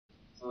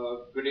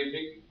Good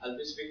evening. I'll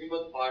be speaking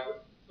about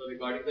part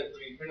regarding the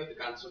treatment of the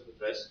cancer of the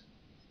breast.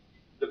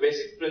 The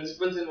basic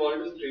principles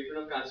involved in the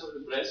treatment of cancer of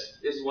the breast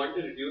is one,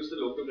 to reduce the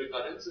local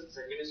recurrence, and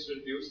second is to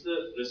reduce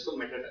the risk of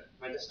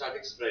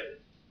metastatic spread.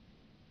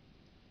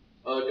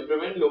 To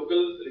prevent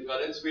local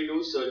recurrence, we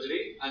do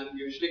surgery and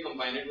usually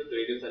combine it with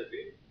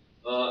radiotherapy.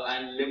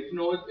 And lymph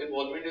node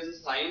involvement is a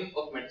sign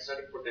of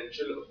metastatic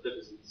potential of the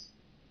disease.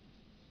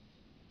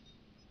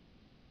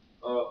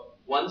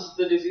 Once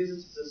the disease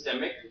is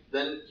systemic,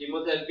 then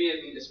chemotherapy,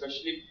 and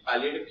especially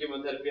palliative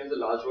chemotherapy, has a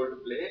large role to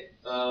play.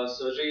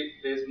 Surgery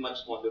plays a much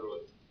smaller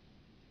role.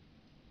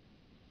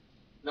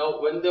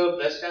 Now, when the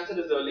breast cancer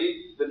is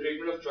early, the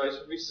treatment of choice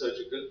would be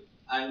surgical,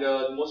 and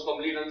the most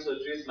commonly done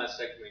surgery is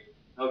mastectomy.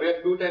 Now, we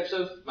have two types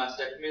of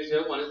mastectomies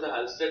here. One is the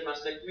Halsted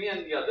mastectomy,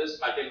 and the other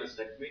is Pate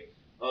mastectomy,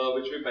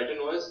 which we better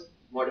know as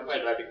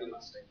modified radical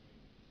mastectomy.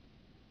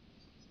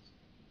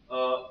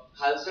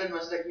 Halsted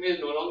mastectomy is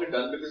no longer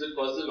done because it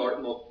causes a lot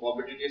of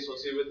morbidity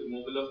associated with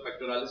removal of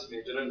pectoralis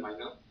major and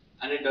minor,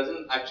 and it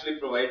doesn't actually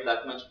provide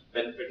that much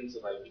benefit in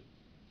survival.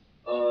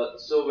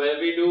 So where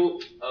we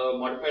do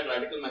modified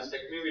radical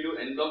mastectomy, we do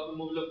en bloc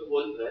removal of the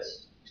whole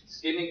breast,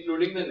 skin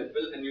including the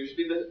nipple, and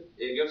usually the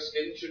area of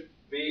skin should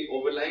be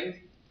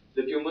overlying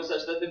the tumor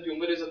such that the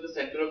tumor is at the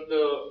center of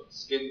the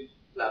skin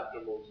flap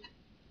removed.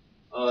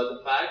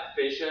 The fat,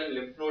 fascia, and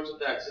lymph nodes of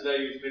the axilla are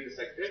usually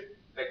dissected.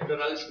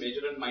 Pectoralis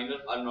major and minor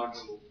are not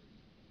removed.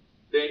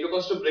 The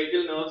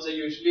intercostobrachial nerves are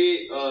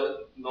usually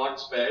not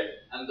spared,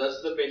 and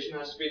thus the patient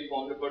has to be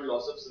informed about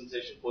loss of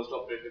sensation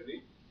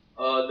post-operatively.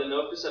 The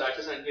nerve to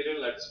serratus anterior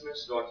and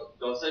latissimus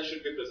dorsi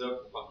should be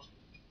preserved for function.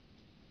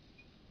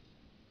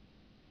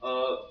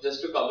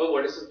 Just to cover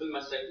what is simple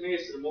mastectomy,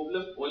 it's removal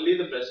of only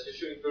the breast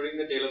tissue, including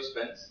the tail of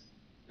Spence.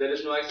 There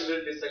is no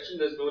axillary dissection,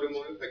 there is no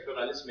removal of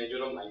pectoralis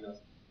major or minor.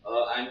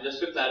 And just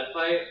to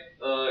clarify,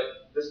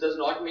 this does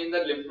not mean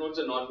that lymph nodes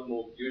are not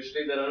removed.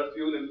 Usually there are a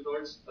few lymph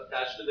nodes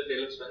attached to the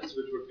tail of Spence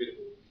which would be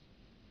removed.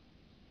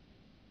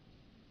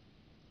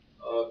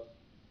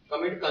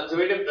 Coming to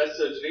conservative breast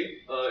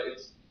surgery,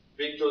 it's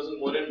being chosen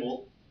more and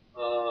more.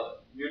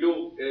 You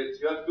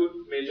have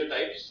two major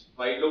types: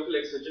 wide local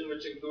excision,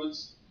 which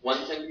includes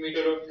 1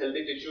 centimeter of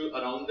healthy tissue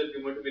around the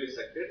tumor to be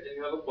resected, and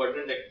you have a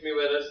quadrantectomy,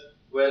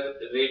 where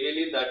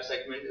radially that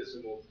segment is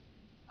removed.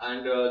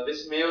 And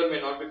this may or may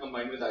not be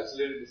combined with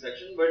axillary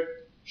dissection, but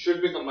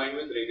should be combined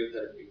with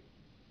radiotherapy.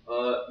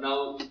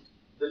 Now,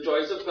 the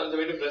choice of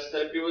conservative breast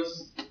therapy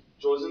was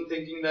chosen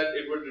thinking that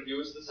it would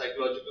reduce the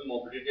psychological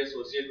morbidity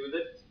associated with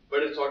it,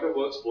 but it sort of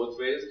works both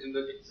ways in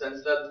the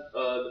sense that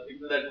the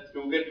people that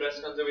do get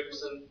breast conservative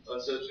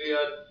surgery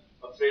are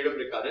afraid of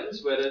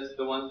recurrence, whereas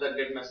the ones that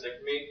get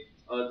mastectomy,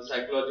 the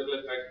psychological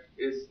effect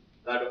is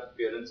that of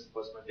appearance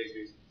for cosmetic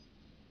reasons.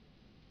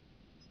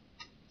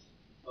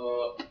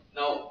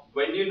 Now,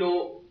 when do you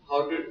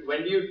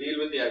deal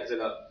with the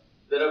axilla?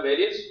 There are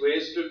various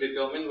ways to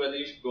determine whether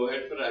you should go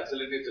ahead for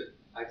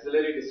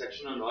axillary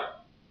dissection or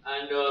not,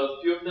 and a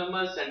few of them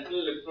are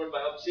sentinel lymph node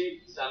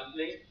biopsy,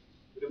 sampling,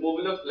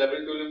 removal of level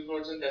 2 lymph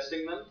nodes and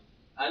testing them,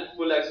 and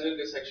full axillary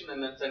dissection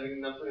and then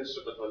sending them for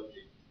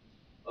histopathology.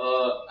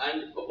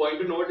 And a point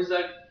to note is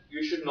that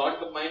you should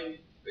not do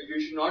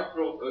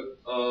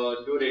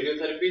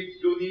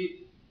radiotherapy to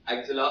the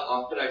axilla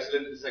after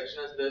axillary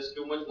dissection, as there's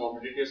too much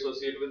morbidity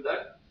associated with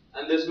that,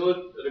 and there's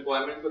no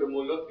requirement for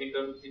removal of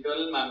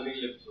internal mammary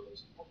lymph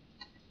nodes.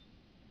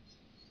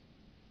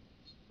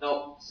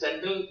 Now,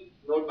 sentinel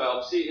node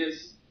biopsy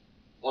is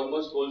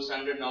almost gold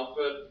standard now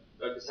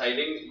for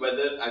deciding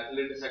whether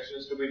axillary dissection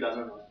is to be done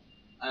or not.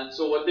 And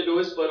so what they do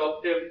is, per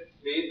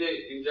operatively,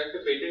 they inject a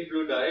patent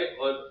blue dye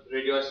or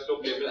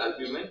radioisotope labeled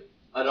albumin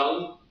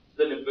around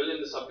the nipple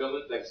in the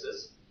subdermal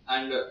plexus,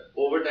 and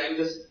over time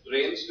this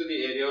drains to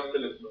the area of the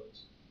lymph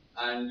nodes.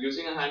 And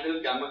using a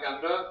handheld gamma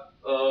camera,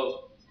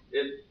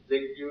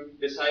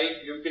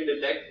 you can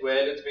detect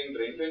where it's being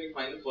drained to, and you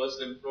find the first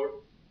lymph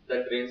node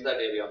that drains that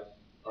area.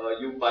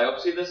 You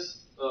biopsy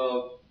this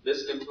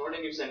lymph node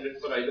and you send it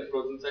for either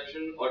frozen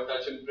section or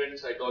touch imprint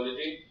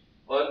cytology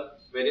or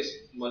various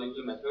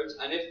molecular methods.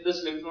 And if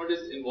this lymph node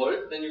is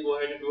involved, then you go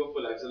ahead and do a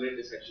full axillary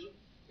dissection.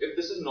 If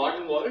this is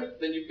not involved,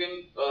 then you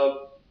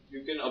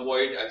can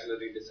avoid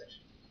axillary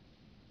dissection.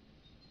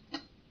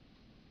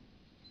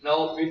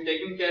 Now, we've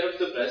taken care of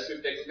the breast,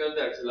 we've taken care of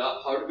the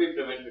axilla. How do we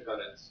prevent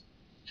recurrence?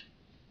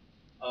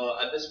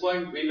 At this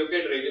point, we look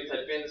at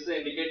radiotherapy, and this is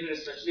indicated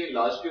especially in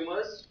large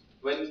tumors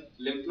when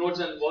lymph nodes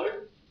are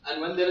involved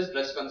and when there is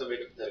breast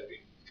conservative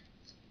therapy.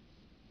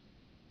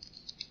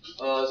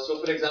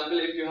 So, for example,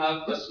 if you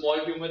have a small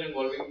tumor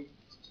involving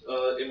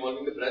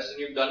the breast and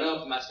you've done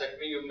a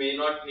mastectomy, you may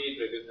not need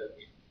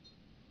radiotherapy.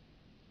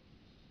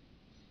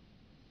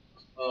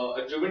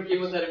 Adjuvant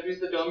chemotherapy is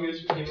the term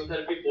used for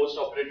chemotherapy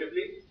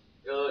post-operatively.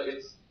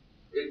 It's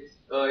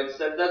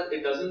said that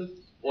it doesn't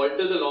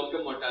alter the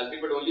long-term mortality,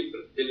 but only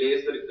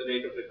delays the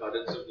rate of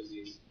recurrence of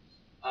disease,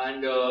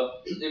 and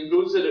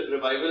improves the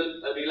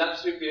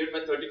relapse-free period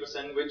by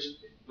 30%, which,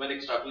 when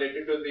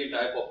extrapolated to the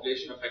entire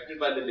population affected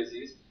by the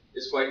disease,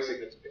 is quite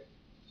significant.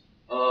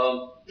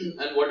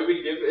 And what do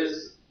we give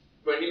is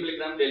 20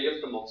 milligram daily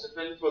of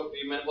tamoxifen for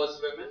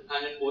premenopausal women,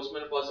 and in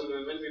postmenopausal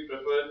women we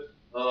prefer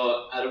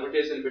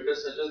aromatase inhibitors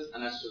such as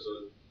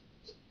anastrozole.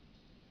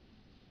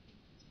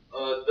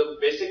 The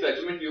basic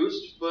regimen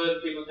used for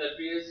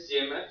chemotherapy is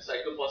CMF,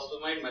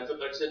 cyclophosphamide,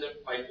 methotrexate, and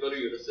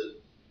 5-fluorouracil.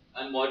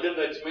 And modern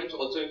regimens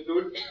also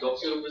include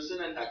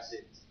doxorubicin and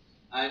taxanes.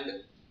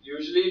 And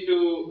usually,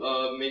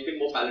 to make it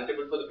more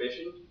palatable for the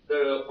patient,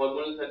 the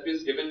hormonal therapy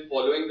is given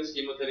following this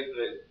chemotherapy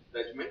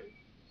regimen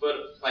for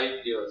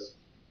 5 years,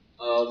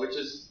 which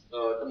is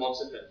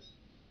tamoxifen.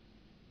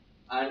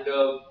 And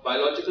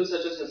biologicals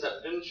such as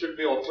Herceptin should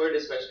be offered,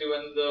 especially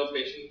when the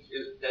patient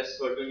tests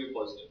HER2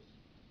 positive.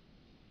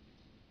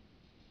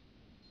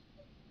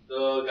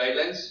 The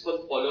guidelines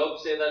for follow-up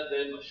say that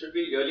there should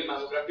be yearly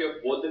mammography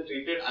of both the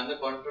treated and the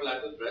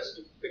contralateral breast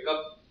to pick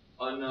up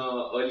on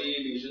early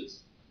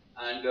lesions.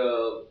 And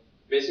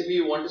basically,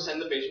 you want to send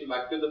the patient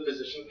back to the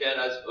physician care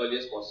as early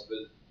as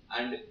possible.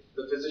 And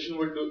the physician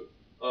would do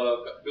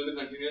the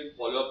continuous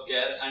follow-up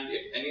care. And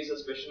if any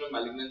suspicion of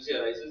malignancy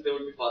arises, they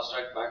would be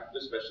fast-tracked back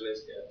to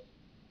specialized care.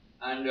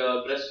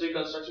 And breast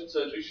reconstruction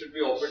surgery should be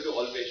offered to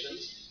all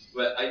patients,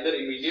 either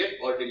immediate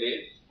or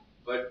delayed.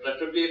 But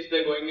preferably, if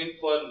they're going in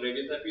for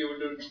radiotherapy, you would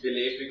do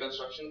delayed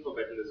reconstruction for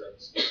better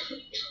results.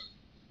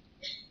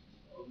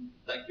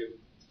 Thank you.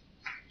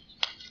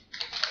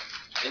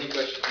 Any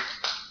questions?